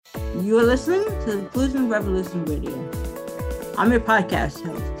You are listening to the Inclusion Revolution Radio. I'm your podcast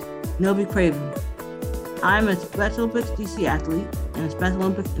host, Novi Craven. I'm a Special Olympics DC athlete and a Special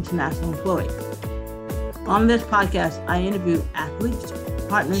Olympics International employee. On this podcast, I interview athletes,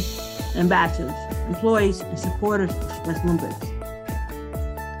 partners, ambassadors, employees, and supporters of Special Olympics.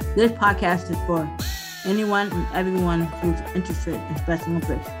 This podcast is for anyone and everyone who's interested in Special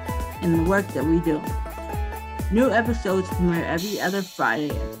Olympics and the work that we do. New episodes premiere every other Friday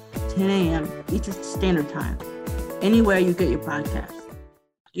at 10 a.m. Eastern Standard Time, anywhere you get your podcast.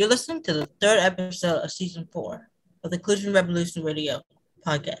 You're listening to the third episode of Season 4 of the Inclusion Revolution Radio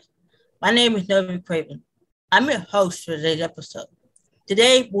podcast. My name is Novi Craven. I'm your host for today's episode.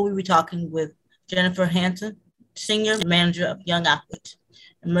 Today, we'll be talking with Jennifer Hansen, Senior Manager of Young Athletes,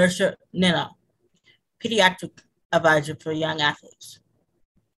 and Mercer Nino, Pediatric Advisor for Young Athletes.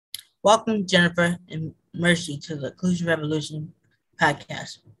 Welcome, Jennifer and Mercy, to the Inclusion Revolution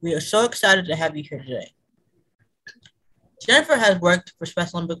podcast. We are so excited to have you here today. Jennifer has worked for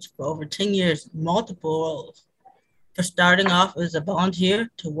Special Olympics for over 10 years in multiple roles, from starting off as a volunteer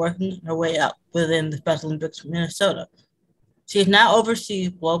to working her way up within the Special Olympics Minnesota. She has now oversees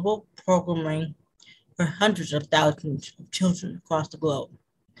global programming for hundreds of thousands of children across the globe.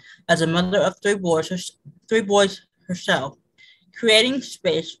 As a mother of three boys herself, creating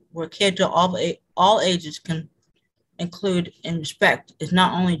space where kids of all ages can include and respect is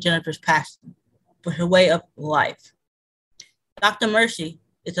not only Jennifer's passion, but her way of life. Dr. Mercy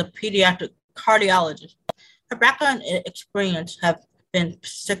is a pediatric cardiologist. Her background and experience have been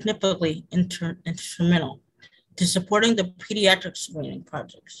significantly instrumental to supporting the pediatric screening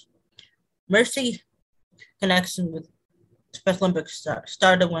projects. Mercy's connection with Special Olympics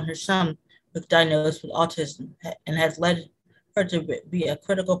started when her son was diagnosed with autism and has led her to be a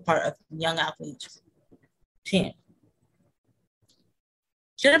critical part of the young athletes team.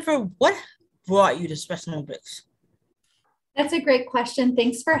 Jennifer, what brought you to Special Olympics? That's a great question.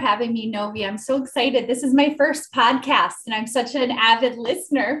 Thanks for having me, Novi. I'm so excited. This is my first podcast, and I'm such an avid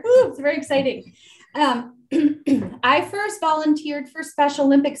listener. Ooh, it's very exciting. I first volunteered for Special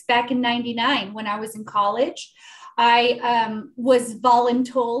Olympics back in '99 when I was in college. I was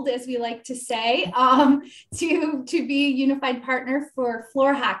voluntold, as we like to say, to be a unified partner for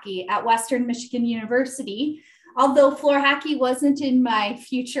floor hockey at Western Michigan University. Although floor hockey wasn't in my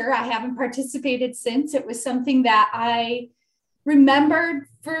future, I haven't participated since. It was something that I remembered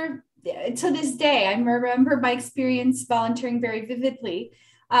to this day. I remember my experience volunteering very vividly.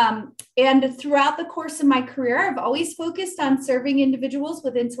 And throughout the course of my career, I've always focused on serving individuals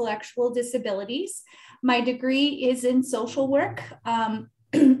with intellectual disabilities. My degree is in social work.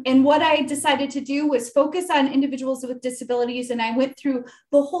 And what I decided to do was focus on individuals with disabilities. And I went through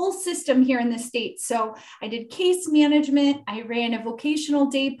the whole system here in the States. So I did case management. I ran a vocational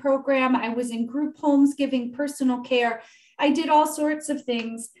day program. I was in group homes giving personal care. I did all sorts of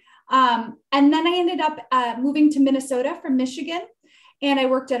things. And then I ended up moving to Minnesota from Michigan. And I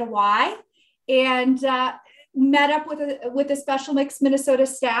worked at a Y and met up with the Special Olympics Minnesota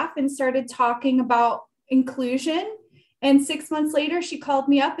staff and started talking about inclusion. And 6 months later, she called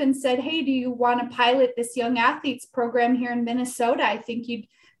me up and said, "Hey, do you want to pilot this young athletes program here in Minnesota? I think you'd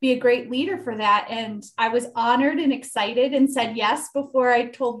be a great leader for that." And I was honored and excited and said yes before I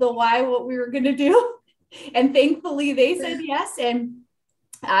told the Y what we were going to do. And thankfully, they said yes. And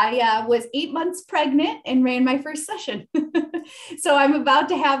I was 8 months pregnant and ran my first session. So I'm about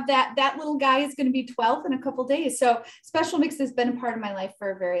to have that little guy is going to be 12 in a couple of days. So Special Olympics has been a part of my life for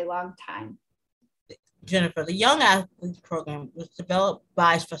a very long time. Jennifer, the Young Athletes Program was developed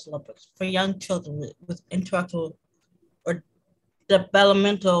by Special Olympics for young children with intellectual or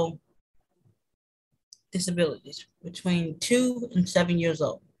developmental disabilities between 2 and 7 years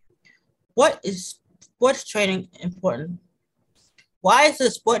old. What is sports training important? Why is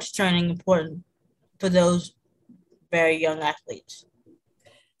the sports training important for those very young athletes?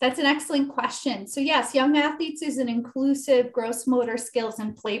 That's an excellent question. So yes, Young Athletes is an inclusive gross motor skills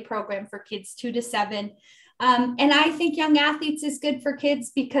and play program for kids 2 to 7. And I think Young Athletes is good for kids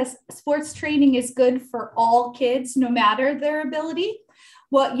because sports training is good for all kids, no matter their ability.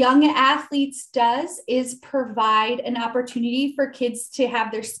 What Young Athletes does is provide an opportunity for kids to have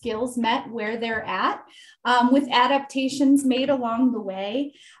their skills met where they're at, with adaptations made along the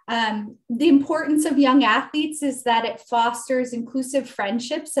way. The importance of Young Athletes is that it fosters inclusive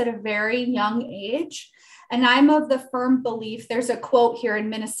friendships at a very young age. And I'm of the firm belief, there's a quote here in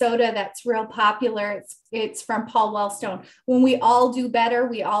Minnesota that's real popular. It's from Paul Wellstone. "When we all do better,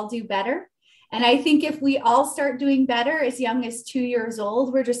 we all do better." And I think if we all start doing better as young as 2 years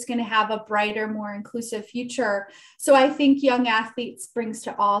old, we're just going to have a brighter, more inclusive future. So I think Young Athletes brings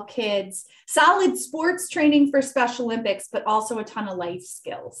to all kids solid sports training for Special Olympics, but also a ton of life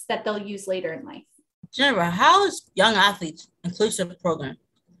skills that they'll use later in life. Jennifer, how is Young Athletes inclusive program?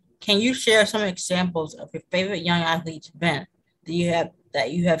 Can you share some examples of your favorite Young Athletes event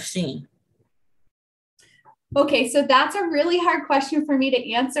that you have seen? Okay, so that's a really hard question for me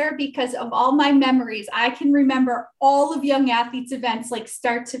to answer because of all my memories. I can remember all of Young Athletes events, like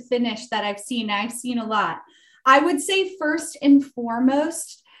start to finish, that I've seen. I've seen a lot. I would say first and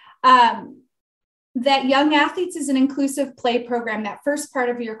foremost, that Young Athletes is an inclusive play program. That first part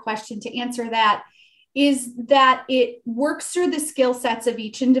of your question, to answer that, is that it works through the skill sets of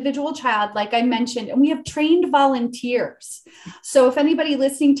each individual child, like I mentioned, and we have trained volunteers. So if anybody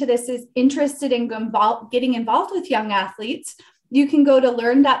listening to this is interested in getting involved with Young Athletes, you can go to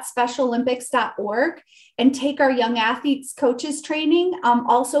learn.specialolympics.org and take our Young Athletes coaches training.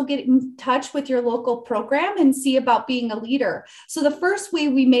 Also get in touch with your local program and see about being a leader. So the first way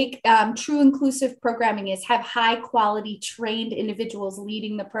we make true inclusive programming is have high quality trained individuals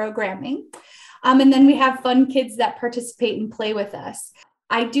leading the programming. And then we have fun kids that participate and play with us.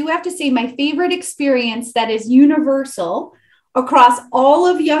 I do have to say my favorite experience that is universal across all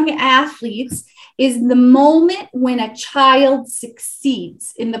of Young Athletes is the moment when a child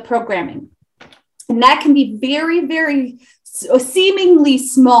succeeds in the programming. And that can be very, very seemingly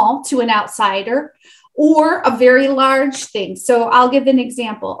small to an outsider, or a very large thing. So I'll give an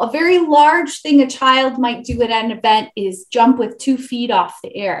example. A very large thing a child might do at an event is jump with 2 feet up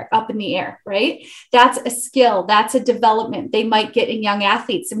in the air, right? That's a skill. That's a development they might get in Young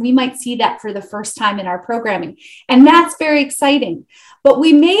Athletes. And we might see that for the first time in our programming. And that's very exciting. But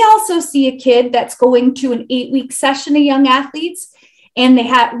we may also see a kid that's going to an 8-week session of Young Athletes, and they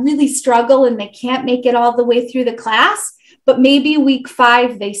really struggle and they can't make it all the way through the class. But maybe week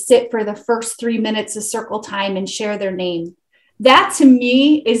 5, they sit for the first 3 minutes of circle time and share their name. That to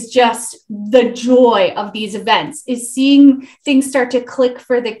me is just the joy of these events, is seeing things start to click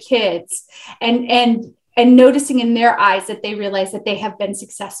for the kids and noticing in their eyes that they realize that they have been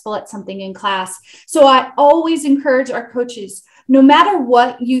successful at something in class. So I always encourage our coaches, no matter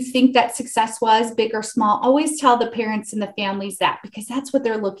what you think that success was, big or small, always tell the parents and the families that, because that's what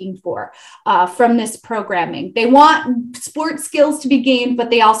they're looking for from this programming. They want sports skills to be gained, but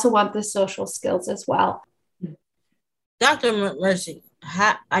they also want the social skills as well. Dr. Mercy,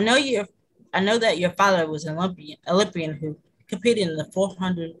 I know that your father was an Olympian who competed in the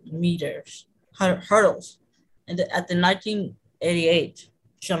 400 meters hurdles at the 1988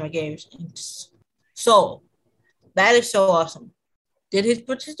 Summer Games in Seoul. That is so awesome. Did his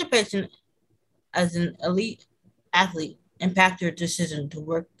participation as an elite athlete impact your decision to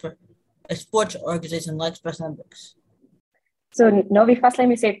work for a sports organization like Special Olympics? So, Novi, first let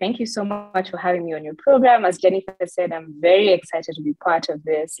me say thank you so much for having me on your program. As Jennifer said, I'm very excited to be part of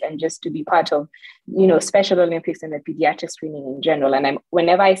this and just to be part of, Special Olympics and the pediatric screening in general. And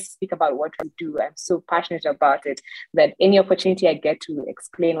whenever I speak about what we do, I'm so passionate about it that any opportunity I get to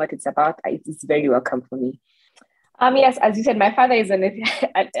explain what it's about, it's very welcome for me. Yes, as you said, my father is an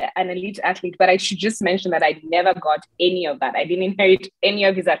elite athlete, but I should just mention that I never got any of that. I didn't inherit any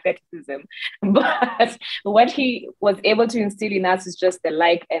of his athleticism, but what he was able to instill in us is just the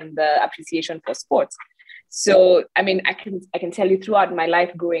like and the appreciation for sports. So, I can tell you throughout my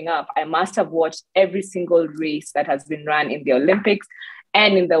life growing up, I must have watched every single race that has been run in the Olympics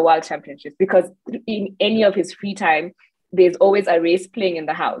and in the World Championships, because in any of his free time, there's always a race playing in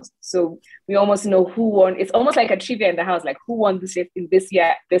the house. So we almost know who won. It's almost like a trivia in the house, like who won this in this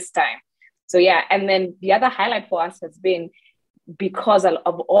year, this time. So yeah, and then the other highlight for us has been because of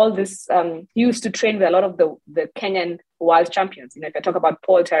all this, he used to train with a lot of the Kenyan world champions. If I talk about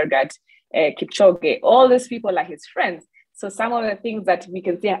Paul Tergat, Kipchoge, all these people are his friends. So some of the things that we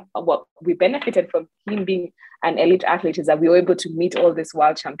can see what we benefited from him being an elite athlete is that we were able to meet all these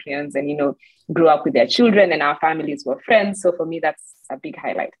world champions and, grow up with their children, and our families were friends. So for me, that's a big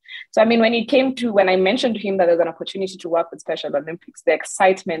highlight. So, when I mentioned to him that there's an opportunity to work with Special Olympics, the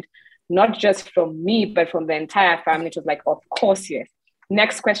excitement, not just from me, but from the entire family, it was like, of course, yes.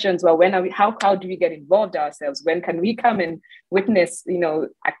 Next questions were, how do we get involved ourselves? When can we come and witness,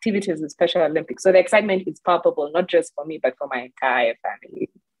 activities with Special Olympics? So the excitement is palpable, not just for me, but for my entire family.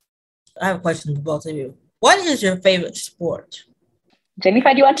 I have a question for both of you. What is your favorite sport?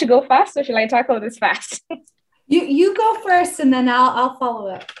 Jennifer, do you want to go first, or shall I tackle this fast? You go first, and then I'll follow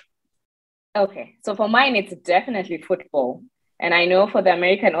up. Okay, so for mine, it's definitely football. And I know for the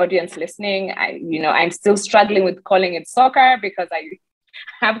American audience listening, I'm still struggling with calling it soccer because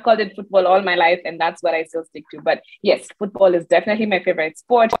I've called it football all my life, and that's what I still stick to. But yes, football is definitely my favorite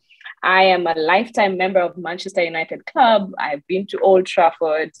sport. I am a lifetime member of Manchester United Club. I've been to Old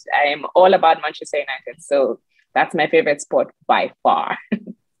Trafford. I am all about Manchester United. So that's my favorite sport by far.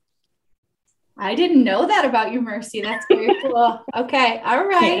 I didn't know that about you, Mercy. That's very cool. Okay. All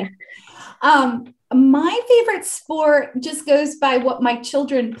right. Yeah. My favorite sport just goes by what my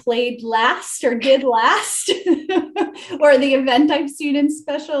children played last or did last, or the event I've seen in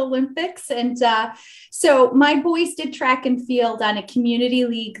Special Olympics. And so my boys did track and field on a community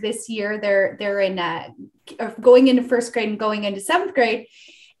league this year. They're in going into first grade and going into seventh grade.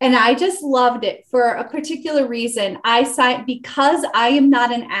 And I just loved it for a particular reason. I signed because I am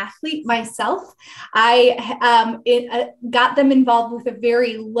not an athlete myself. I got them involved with a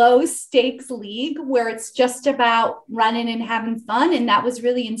very low stakes league where it's just about running and having fun. And that was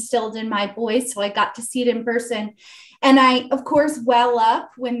really instilled in my boys. So I got to see it in person. And I, of course, well up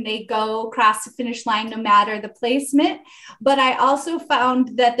when they go across the finish line, no matter the placement. But I also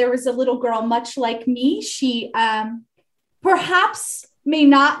found that there was a little girl, much like me. She perhaps may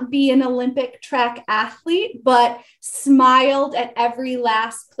not be an Olympic track athlete, but smiled at every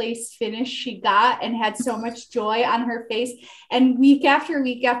last place finish she got and had so much joy on her face. And week after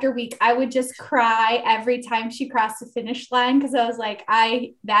week after week, I would just cry every time she crossed the finish line, because I was like,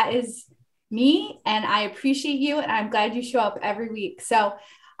 that is me, and I appreciate you, and I'm glad you show up every week. So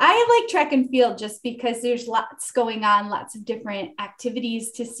I like track and field just because there's lots going on, lots of different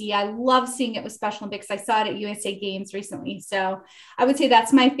activities to see. I love seeing it with Special Olympics. I saw it at USA Games recently. So I would say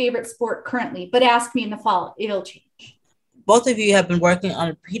that's my favorite sport currently, but ask me in the fall, it'll change. Both of you have been working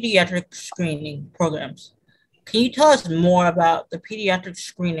on pediatric screening programs. Can you tell us more about the pediatric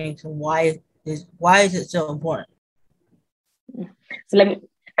screenings and why is it so important? So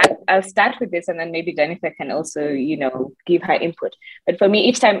I'll start with this, and then maybe Jennifer can also, give her input. But for me,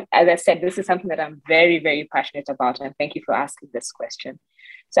 each time, as I said, this is something that I'm very, very passionate about. And thank you for asking this question.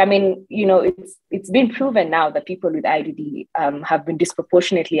 So, I mean, it's been proven now that people with IDD have been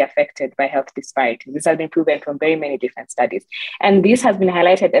disproportionately affected by health disparities. This has been proven from very many different studies. And this has been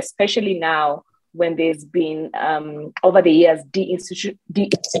highlighted, especially now when there's been, over the years,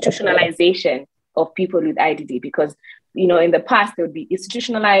 deinstitutionalization of people with IDD, because in the past, they would be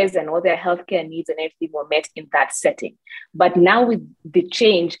institutionalized and all their healthcare needs and everything were met in that setting. But now with the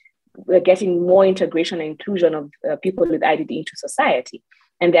change, we're getting more integration and inclusion of people with IDD into society.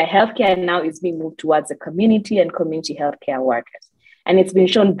 And their healthcare now is being moved towards the community and community healthcare workers. And it's been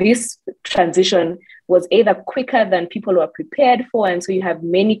shown this transition was either quicker than people were prepared for. And so you have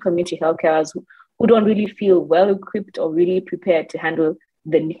many community healthcare who don't really feel well equipped or really prepared to handle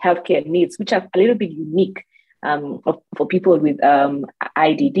the healthcare needs, which are a little bit unique for people with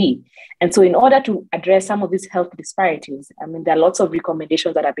IDD. And so in order to address some of these health disparities, I mean, there are lots of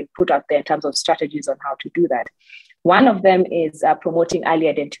recommendations that have been put out there in terms of strategies on how to do that. One of them is promoting early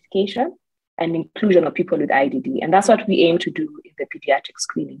identification and inclusion of people with IDD. And that's what we aim to do in the pediatric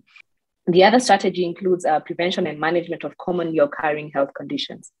screening. The other strategy includes prevention and management of commonly occurring health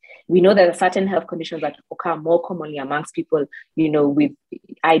conditions. We know there are certain health conditions that occur more commonly amongst people, with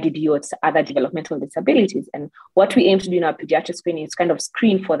IDD or other developmental disabilities. And what we aim to do in our pediatric screening is kind of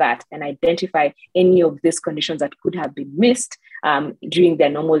screen for that and identify any of these conditions that could have been missed during their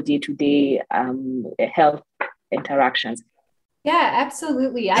normal day-to-day health interactions. Yeah,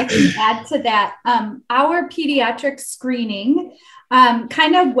 absolutely. I can add to that. Our pediatric screening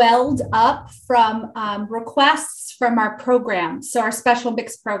kind of welled up from requests from our programs, so our Special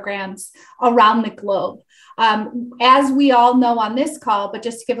Olympics programs around the globe. As we all know on this call, but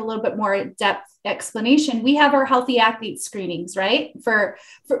just to give a little bit more depth explanation, we have our healthy athlete screenings, right? For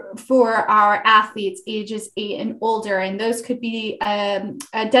our athletes ages 8 and older, and those could be a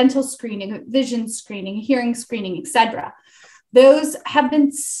dental screening, vision screening, hearing screening, etc. Those have been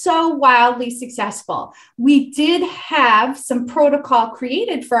so wildly successful. We did have some protocol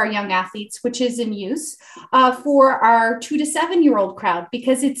created for our young athletes, which is in use for our 2 to 7 year old crowd,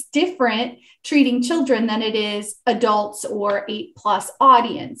 because it's different treating children than it is adults or 8+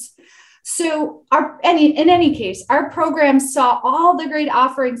 audience. So in any case, our program saw all the great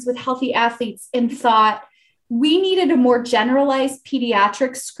offerings with healthy athletes and thought we needed a more generalized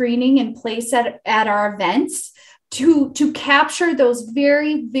pediatric screening in place at our events to capture those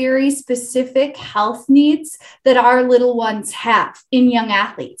very, very specific health needs that our little ones have in young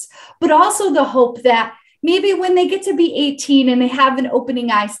athletes, but also the hope that maybe when they get to be 18 and they have an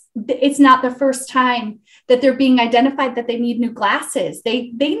opening eye, it's not the first time that they're being identified that they need new glasses.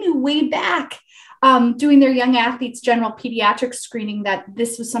 They knew way back doing their young athletes general pediatric screening that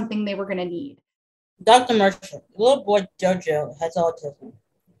this was something they were going to need. Dr. Mercer, your little boy Jojo has autism.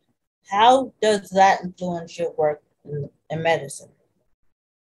 How does that influence your work in medicine?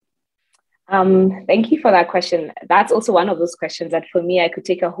 Thank you for that question. That's also one of those questions that for me, I could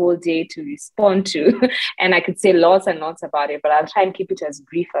take a whole day to respond to, and I could say lots and lots about it, but I'll try and keep it as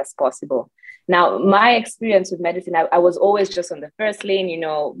brief as possible. Now, my experience with medicine, I was always just on the first lane,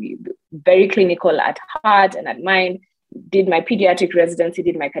 very clinical at heart and at mind, did my pediatric residency,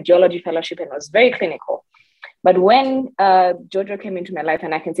 did my cardiology fellowship, and was very clinical. But when Jojo came into my life,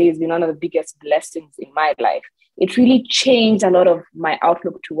 and I can say it's been one of the biggest blessings in my life, it really changed a lot of my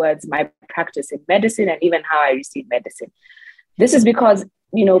outlook towards my practice in medicine and even how I receive medicine. This is because,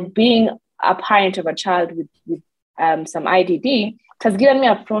 being a parent of a child with some IDD has given me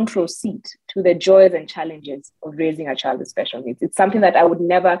a front row seat to the joys and challenges of raising a child with special needs. It's something that I would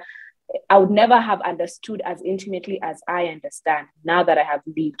never have understood as intimately as I understand now that I have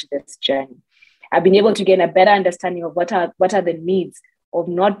lived this journey. I've been able to gain a better understanding of what are the needs of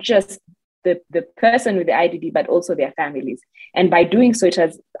not just the person with the IDD, but also their families. And by doing so,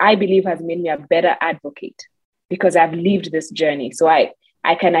 I believe has made me a better advocate because I've lived this journey. So I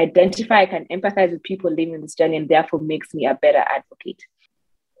can identify, I can empathize with people living this journey, and therefore makes me a better advocate.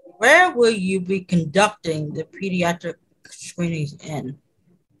 Where will you be conducting the pediatric screenings in?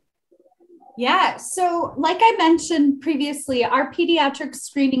 Yeah, so like I mentioned previously, our pediatric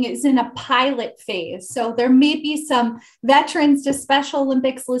screening is in a pilot phase. So there may be some veterans to Special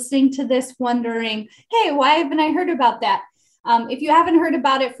Olympics listening to this wondering, hey, why haven't I heard about that? If you haven't heard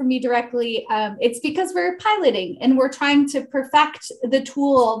about it from me directly, it's because we're piloting and we're trying to perfect the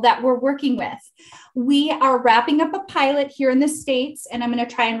tool that we're working with. We are wrapping up a pilot here in the States, and I'm going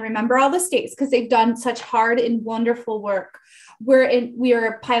to try and remember all the states because they've done such hard and wonderful work. We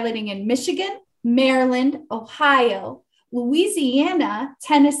are piloting in Michigan, Maryland, Ohio, Louisiana,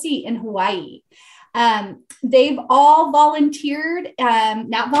 Tennessee, and Hawaii. They've all volunteered,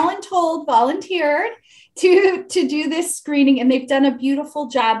 not voluntold, volunteered to do this screening, and they've done a beautiful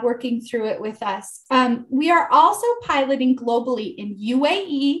job working through it with us. We are also piloting globally in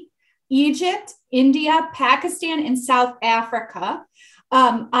UAE, Egypt, India, Pakistan, and South Africa.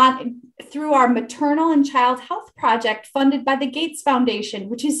 Through our maternal and child health project funded by the Gates Foundation,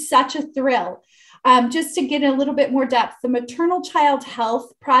 which is such a thrill. Just to get a little bit more depth, the maternal child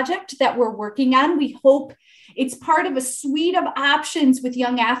health project that we're working on, we hope it's part of a suite of options with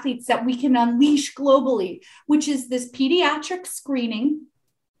young athletes that we can unleash globally, which is this pediatric screening,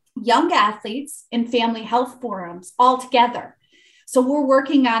 young athletes, and family health forums all together. So we're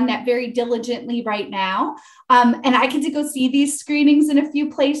working on that very diligently right now. And I get to go see these screenings in a few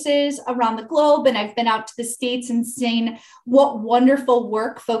places around the globe. And I've been out to the States and seen what wonderful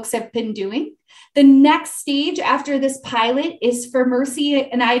work folks have been doing. The next stage after this pilot is for Mercy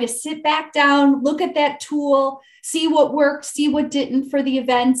and I to sit back down, look at that tool, see what worked, see what didn't for the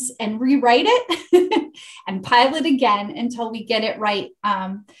events, and rewrite it and pilot again until we get it right.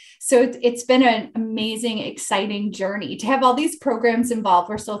 So it's been an amazing, exciting journey to have all these programs involved.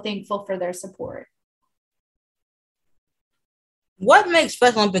 We're so thankful for their support. What makes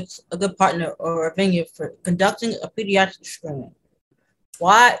Special Olympics a good partner or a venue for conducting a pediatric screening?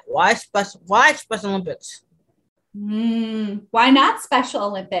 Why Special Olympics? Why not Special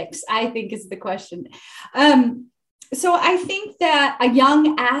Olympics? I think is the question. So I think that a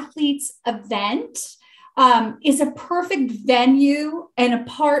young athletes event is a perfect venue and a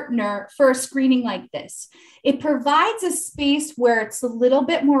partner for a screening like this. It provides a space where it's a little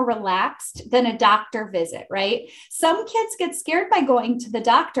bit more relaxed than a doctor visit, right? Some kids get scared by going to the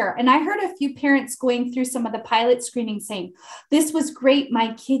doctor. And I heard a few parents going through some of the pilot screening saying, this was great.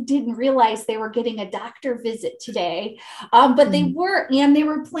 My kid didn't realize they were getting a doctor visit today, but they were, and they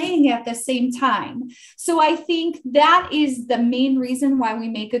were playing at the same time. So I think that is the main reason why we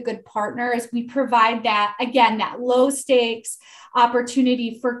make a good partner is we provide that, again, that low stakes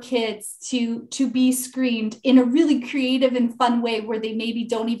opportunity for kids to be screened in a really creative and fun way where they maybe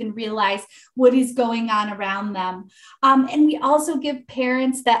don't even realize what is going on around them. And we also give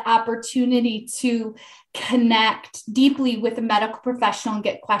parents that opportunity to connect deeply with a medical professional and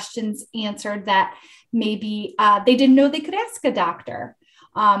get questions answered that maybe they didn't know they could ask a doctor.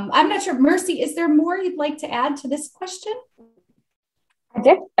 I'm not sure, Mercy, is there more you'd like to add to this question?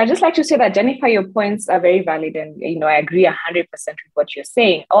 I'd just like to say that, Jennifer, your points are very valid. And, I agree 100% with what you're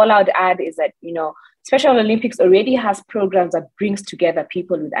saying. All I would add is that, Special Olympics already has programs that brings together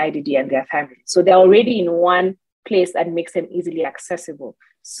people with IDD and their families. So they're already in one place that makes them easily accessible.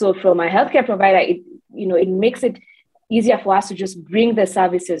 So from a healthcare provider, it makes it easier for us to just bring the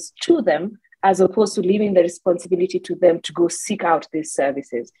services to them as opposed to leaving the responsibility to them to go seek out these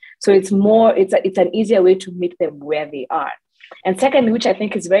services. So it's an easier way to meet them where they are. And secondly, which I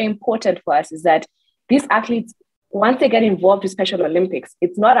think is very important for us, is that these athletes, once they get involved with Special Olympics,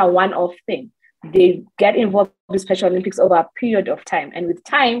 it's not a one-off thing. They get involved with Special Olympics over a period of time. And with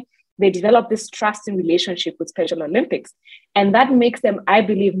time, they develop this trusting relationship with Special Olympics. And that makes them, I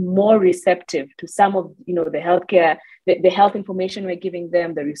believe, more receptive to some of, the healthcare, the health information we're giving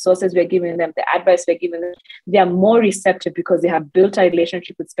them, the resources we're giving them, the advice we're giving them. They are more receptive because they have built a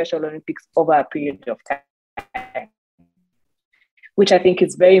relationship with Special Olympics over a period of time, which I think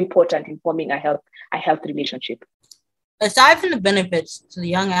is very important in forming a health relationship. Aside from the benefits to the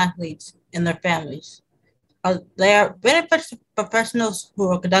young athletes and their families, there are benefits to professionals who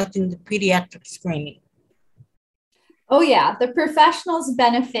are conducting the pediatric screening. Oh, yeah. The professionals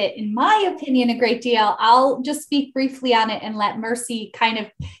benefit, in my opinion, a great deal. I'll just speak briefly on it and let Mercy kind of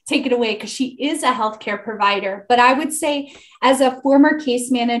take it away because she is a healthcare provider. But I would say, as a former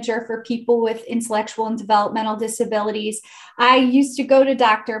case manager for people with intellectual and developmental disabilities, I used to go to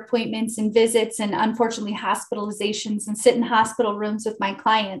doctor appointments and visits and unfortunately hospitalizations and sit in hospital rooms with my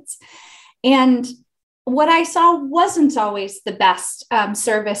clients. And what I saw wasn't always the best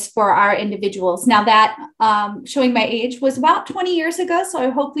service for our individuals. Now that, showing my age, was about 20 years ago, so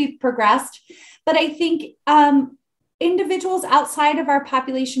I hope we've progressed. But I think individuals outside of our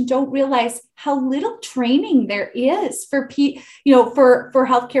population don't realize how little training there is for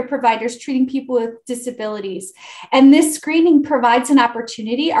healthcare providers treating people with disabilities. And this screening provides an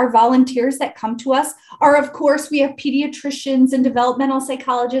opportunity. Our volunteers that come to us are, of course, we have pediatricians and developmental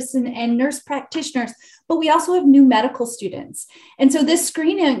psychologists and nurse practitioners, but we also have new medical students. And so this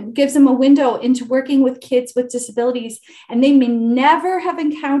screening gives them a window into working with kids with disabilities, and they may never have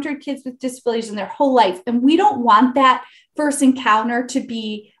encountered kids with disabilities in their whole life. And we don't want that first encounter to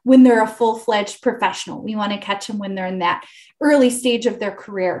be when they're a full-fledged professional. We want to catch them when they're in that early stage of their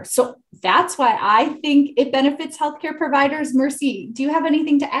career. So that's why I think it benefits healthcare providers. Mercy, do you have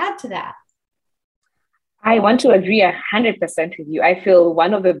anything to add to that? I want to agree 100% with you. I feel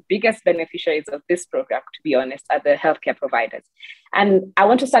one of the biggest beneficiaries of this program, to be honest, are the healthcare providers. And I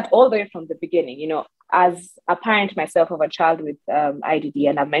want to start all the way from the beginning. As a parent myself of a child with IDD,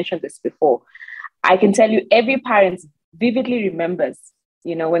 and I've mentioned this before, I can tell you every parent vividly remembers,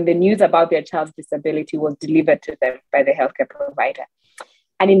 when the news about their child's disability was delivered to them by the healthcare provider.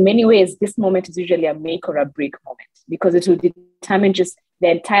 And in many ways, this moment is usually a make or a break moment because it will determine just the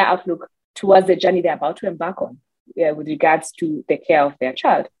entire outlook towards the journey they're about to embark on with regards to the care of their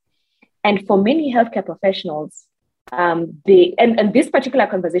child. And for many healthcare professionals, and this particular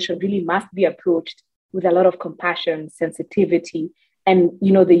conversation really must be approached with a lot of compassion, sensitivity, and,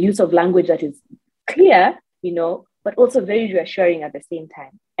 the use of language that is clear, but also very reassuring at the same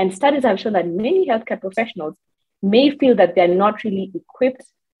time. And studies have shown that many healthcare professionals may feel that they're not really equipped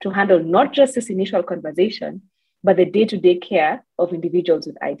to handle not just this initial conversation, but the day-to-day care of individuals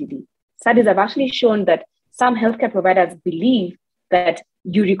with IDD. Studies have actually shown that some healthcare providers believe that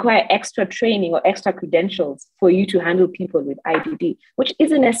you require extra training or extra credentials for you to handle people with IDD, which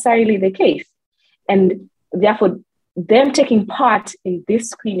isn't necessarily the case. And therefore, them taking part in these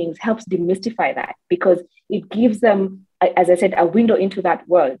screenings helps demystify that because it gives them, as I said, a window into that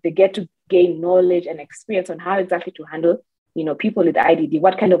world. They get to gain knowledge and experience on how exactly to handle people with IDD,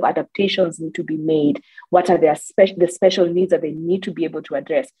 what kind of adaptations need to be made, what are the special needs that they need to be able to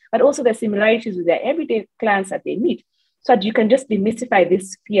address, but also the similarities with their everyday clients that they meet, so that you can just demystify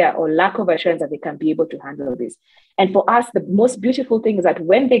this fear or lack of assurance that they can be able to handle this. And for us, the most beautiful thing is that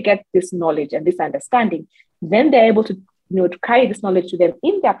when they get this knowledge and this understanding, then they're able to, to carry this knowledge to them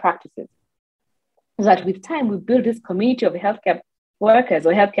in their practices. So that with time, we build this community of healthcare workers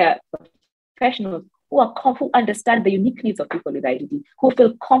or healthcare professionals who understand the unique needs of people with IDD, who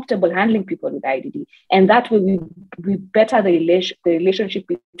feel comfortable handling people with IDD. And that way we better the relationship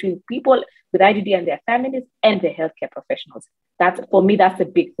between people with IDD and their families and the healthcare professionals. For me, that's the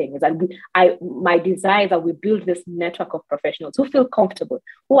big thing, is that my desire is that we build this network of professionals who feel comfortable,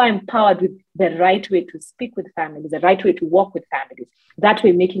 who are empowered with the right way to speak with families, the right way to work with families. That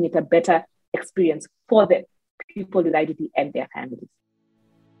way, making it a better experience for the people with IDD and their families.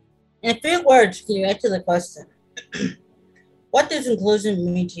 In a few words, can you answer the question? What does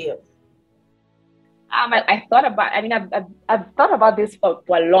inclusion mean to you? I've thought about this for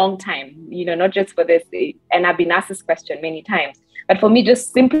a long time, not just for this, and I've been asked this question many times. But for me,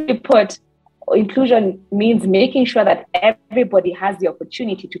 just simply put, inclusion means making sure that everybody has the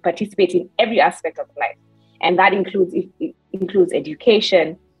opportunity to participate in every aspect of life. And that includes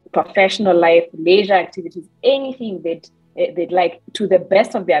education, professional life, leisure activities, anything that They'd like to the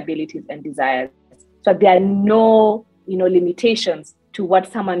best of their abilities and desires. So there are no, limitations to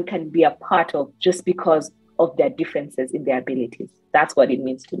what someone can be a part of just because of their differences in their abilities. That's what it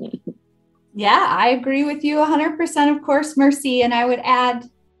means to me. Yeah, I agree with you 100%, of course, Mercy. And I would add,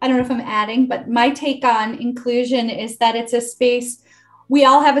 I don't know if I'm adding, but my take on inclusion is that it's a space, we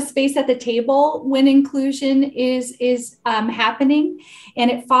all have a space at the table when inclusion is happening,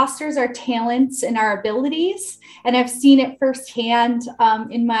 and it fosters our talents and our abilities. And I've seen it firsthand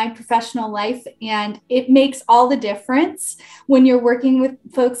in my professional life, and it makes all the difference when you're working with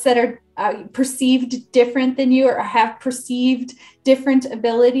folks that are perceived different than you or have perceived different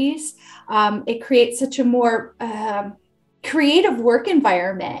abilities. It creates such a more creative work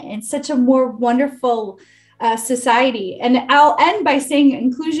environment and such a more wonderful society. And I'll end by saying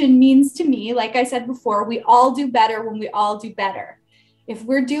inclusion means to me, like I said before, we all do better when we all do better. If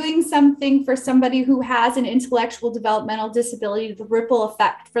we're doing something for somebody who has an intellectual developmental disability, the ripple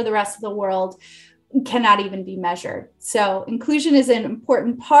effect for the rest of the world cannot even be measured. So inclusion is an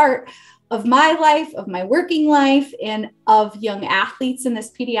important part of my life, of my working life, and of young athletes in this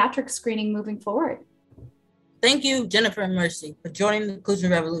pediatric screening moving forward. Thank you, Jennifer and Mercy, for joining the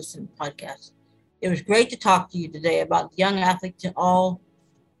Inclusion Revolution podcast. It was great to talk to you today about young athletes and all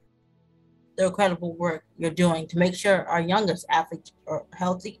the incredible work you're doing to make sure our youngest athletes are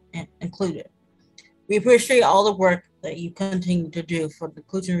healthy and included. We appreciate all the work that you continue to do for the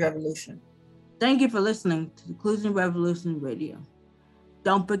Inclusion Revolution. Thank you for listening to the Inclusion Revolution Radio.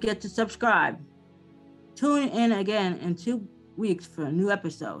 Don't forget to subscribe. Tune in again in 2 weeks for a new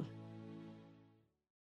episode.